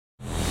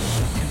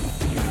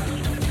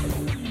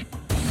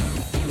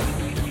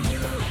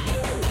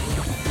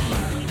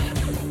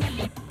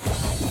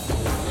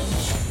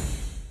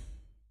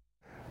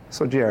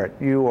So Jared,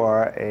 you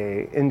are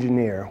an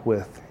engineer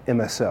with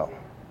MSL.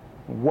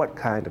 What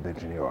kind of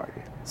engineer are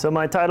you? So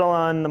my title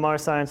on the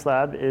Mars Science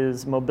Lab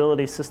is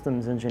Mobility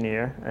Systems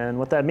Engineer. And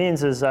what that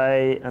means is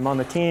I am on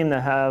the team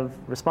that have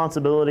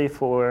responsibility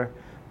for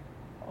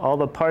all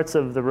the parts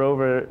of the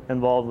rover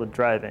involved with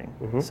driving.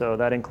 So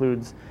that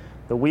includes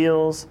the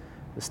wheels,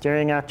 the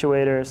steering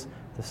actuators,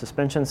 the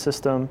suspension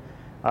system,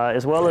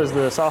 as well as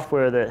the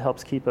software that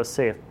helps keep us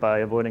safe by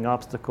avoiding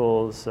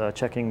obstacles,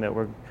 checking that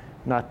we're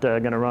not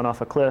going to run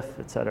off a cliff,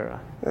 etc.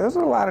 There's a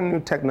lot of new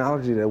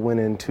technology that went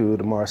into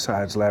the Mars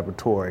Science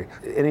Laboratory.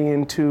 Any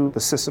into the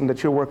system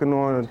that you're working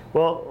on?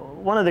 Well,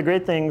 one of the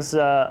great things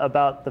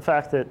about the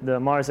fact that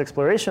the Mars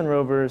exploration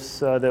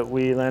rovers that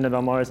we landed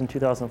on Mars in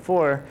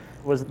 2004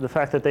 was the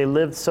fact that they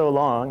lived so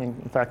long,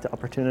 and in fact the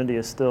Opportunity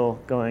is still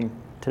going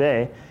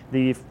today.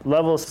 The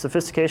level of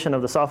sophistication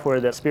of the software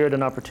that Spirit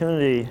and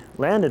Opportunity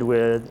landed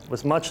with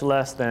was much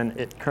less than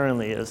it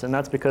currently is. And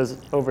that's because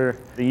over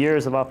the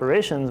years of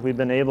operations, we've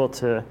been able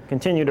to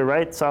continue to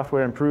write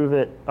software, improve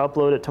it,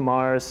 upload it to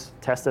Mars,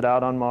 test it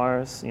out on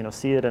Mars,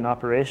 see it in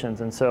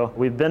operations. And so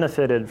we've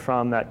benefited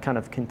from that kind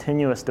of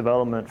continuous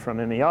development from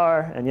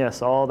MER. And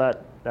yes, all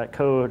that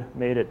code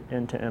made it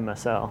into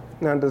MSL.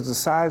 Now, does the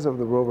size of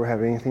the rover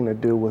have anything to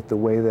do with the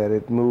way that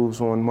it moves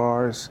on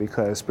Mars?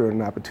 Because Spirit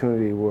and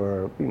Opportunity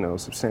were,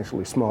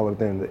 substantially smaller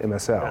than the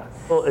MSL. Yeah.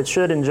 Well, it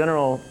should, in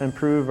general,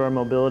 improve our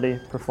mobility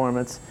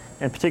performance.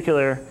 In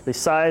particular, the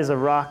size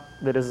of rock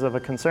that is of a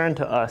concern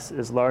to us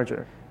is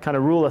larger. Kind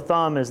of rule of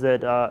thumb is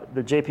that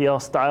the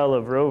JPL style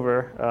of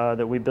rover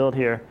that we build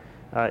here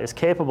is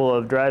capable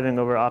of driving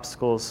over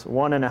obstacles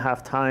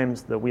 1.5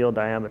 times the wheel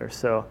diameter.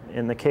 So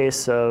in the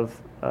case of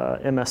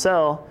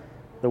MSL,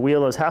 the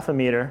wheel is 0.5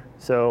 meter,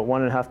 so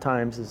 1.5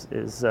 times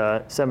is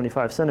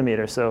 75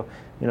 centimeters. So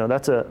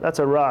that's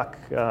a rock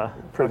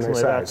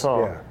approximately that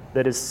tall, yeah,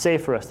 that is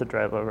safe for us to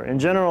drive over. In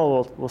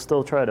general, we'll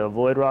still try to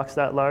avoid rocks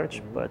that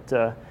large, but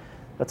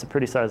that's a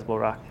pretty sizable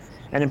rock.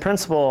 And in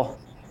principle,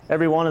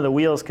 every one of the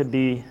wheels could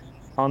be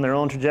on their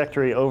own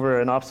trajectory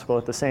over an obstacle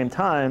at the same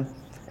time,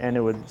 and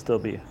it would still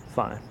be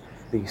fine.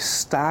 The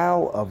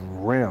style of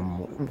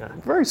rim,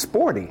 very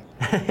sporty.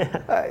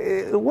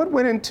 What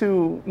went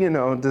into,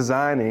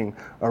 designing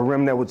a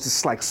rim that was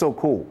just like so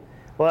cool?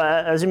 Well,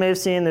 as you may have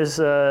seen, there's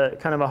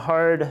kind of a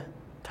hard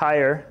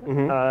tire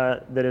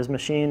that is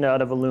machined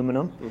out of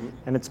aluminum,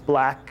 and it's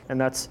black,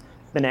 and that's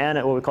been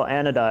what we call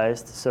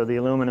anodized, so the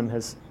aluminum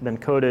has been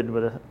coated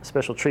with a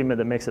special treatment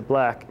that makes it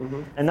black.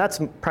 And that's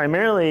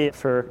primarily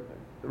for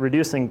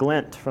reducing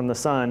glint from the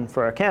sun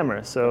for our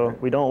cameras, so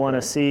we don't want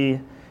to see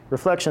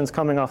reflections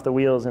coming off the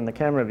wheels in the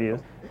camera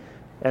view.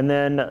 And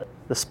then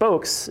the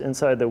spokes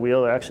inside the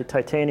wheel are actually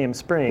titanium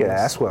springs. Yeah,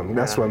 that's what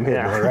I'm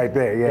hitting right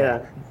there,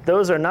 yeah.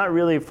 Those are not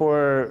really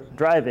for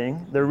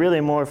driving, they're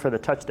really more for the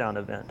touchdown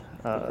event,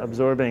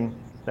 absorbing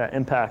that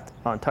impact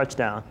on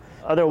touchdown.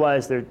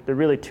 Otherwise, they're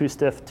really too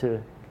stiff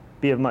to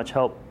be of much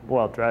help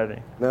while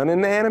driving. Now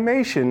in the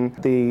animation,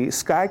 the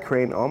sky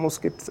crane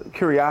almost gets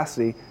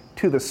Curiosity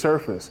to the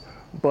surface,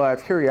 but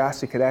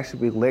Curiosity could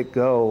actually be let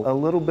go a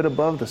little bit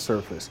above the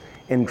surface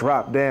and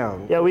drop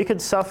down. Yeah, we could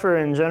suffer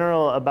in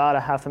general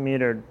about 0.5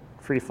 meter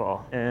free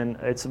fall, and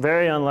it's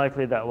very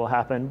unlikely that will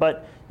happen.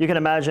 But you can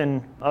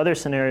imagine other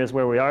scenarios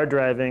where we are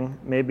driving,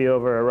 maybe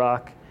over a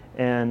rock,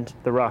 and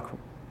the rock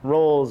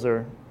rolls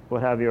or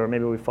what have you, or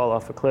maybe we fall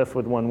off a cliff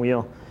with one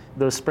wheel.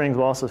 Those springs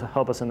will also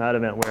help us in that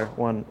event where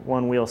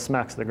one wheel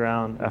smacks the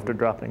ground after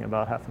dropping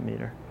about 0.5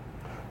 meter.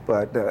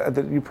 But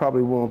you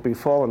probably won't be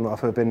falling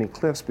off of any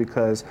cliffs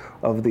because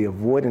of the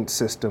avoidance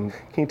system.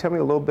 Can you tell me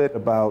a little bit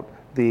about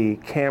the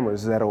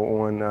cameras that are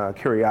on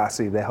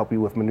Curiosity that help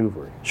you with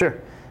maneuvering? Sure.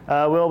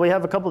 Well, we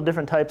have a couple of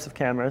different types of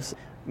cameras.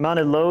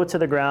 Mounted low to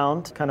the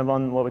ground, kind of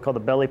on what we call the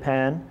belly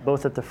pan,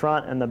 both at the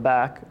front and the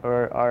back,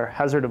 are our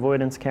hazard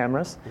avoidance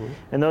cameras.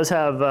 And those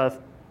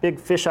have big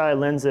fisheye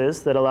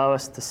lenses that allow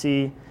us to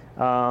see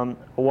a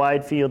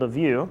wide field of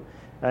view,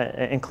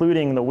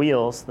 including the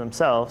wheels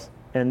themselves.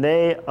 And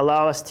they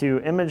allow us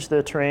to image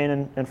the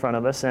terrain in front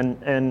of us,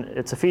 and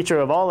it's a feature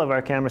of all of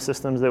our camera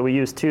systems that we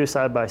use two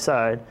side by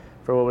side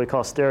for what we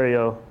call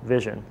stereo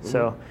vision.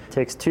 So it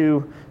takes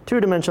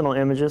two-dimensional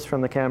images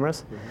from the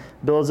cameras,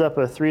 builds up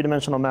a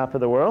three-dimensional map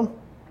of the world,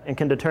 and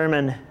can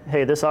determine,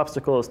 hey, this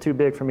obstacle is too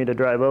big for me to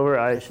drive over,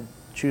 I should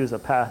choose a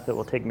path that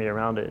will take me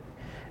around it.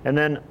 And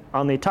then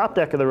on the top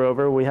deck of the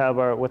rover, we have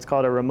what's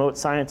called a remote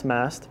science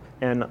mast,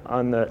 and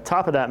on the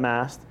top of that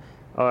mast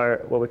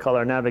are what we call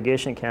our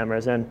navigation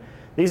cameras. And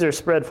these are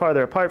spread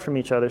farther apart from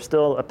each other,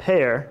 still a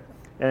pair,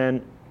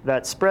 and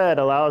that spread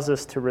allows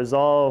us to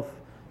resolve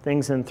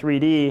things in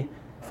 3D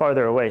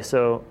farther away.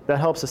 So that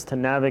helps us to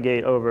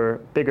navigate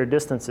over bigger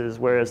distances,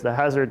 whereas the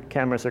hazard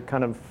cameras are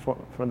kind of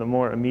for the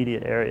more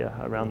immediate area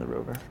around the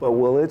rover. But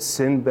will it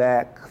send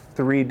back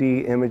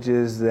 3D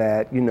images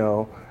that,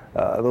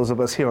 those of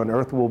us here on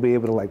Earth will be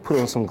able to put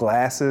on some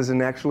glasses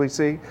and actually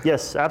see?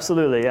 Yes,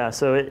 absolutely, yeah.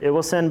 So it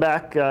will send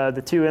back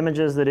the two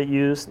images that it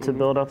used to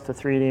build up the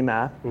 3D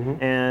map.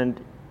 And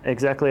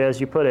exactly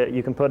as you put it,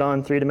 you can put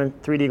on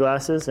 3D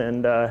glasses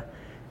and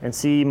and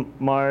see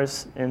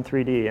Mars in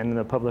 3D, and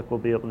the public will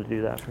be able to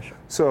do that for sure.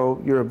 So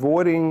you're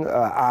avoiding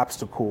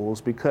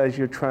obstacles because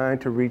you're trying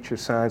to reach your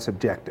science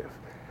objective.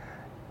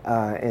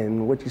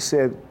 And what you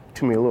said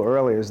to me a little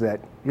earlier is that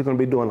you're going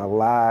to be doing a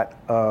lot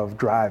of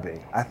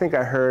driving. I think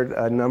I heard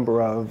a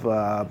number of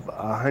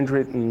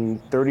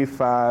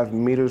 135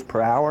 meters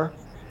per hour.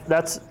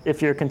 That's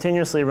if you're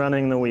continuously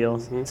running the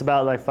wheels. It's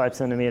about like 5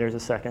 centimeters a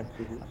second.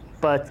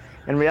 But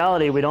in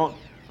reality, we don't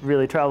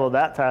really travel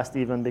that fast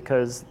even,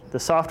 because the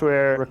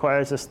software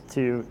requires us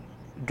to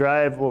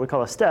drive what we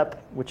call a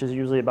step, which is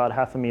usually about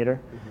half a meter.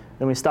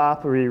 Then we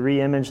stop, we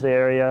re-image the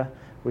area,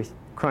 we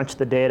crunch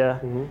the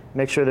data,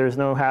 make sure there's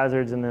no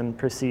hazards, and then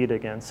proceed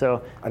again.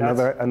 So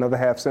another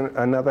half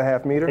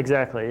meter.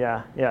 Exactly.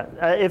 Yeah.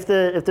 If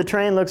the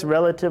terrain looks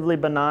relatively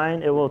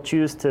benign, it will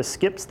choose to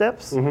skip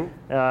steps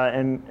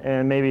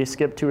and maybe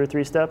skip 2 or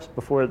 3 steps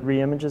before it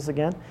re-images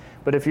again.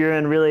 But if you're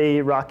in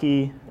really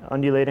rocky,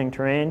 undulating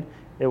terrain,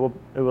 it will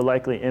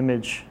likely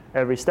image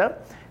every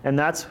step, and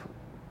that's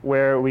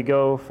where we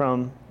go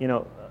from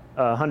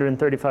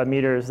 135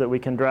 meters that we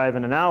can drive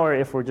in an hour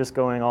if we're just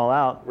going all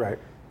out, right,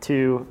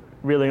 to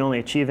really only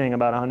achieving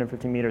about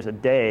 150 meters a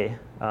day,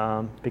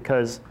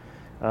 because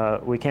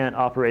we can't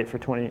operate for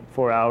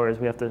 24 hours.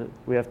 We have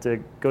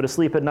to go to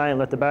sleep at night and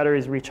let the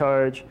batteries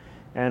recharge,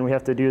 and we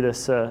have to do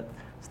this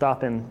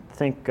stop and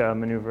think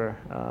maneuver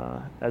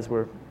as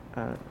we're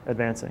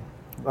advancing.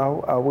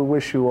 Well, we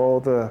wish you all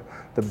the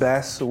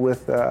best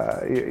with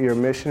your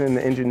mission and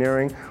the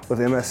engineering with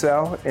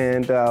MSL,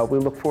 and we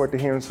look forward to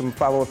hearing some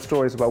follow-up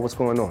stories about what's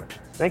going on.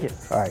 Thank you.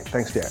 All right,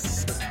 thanks, Jack.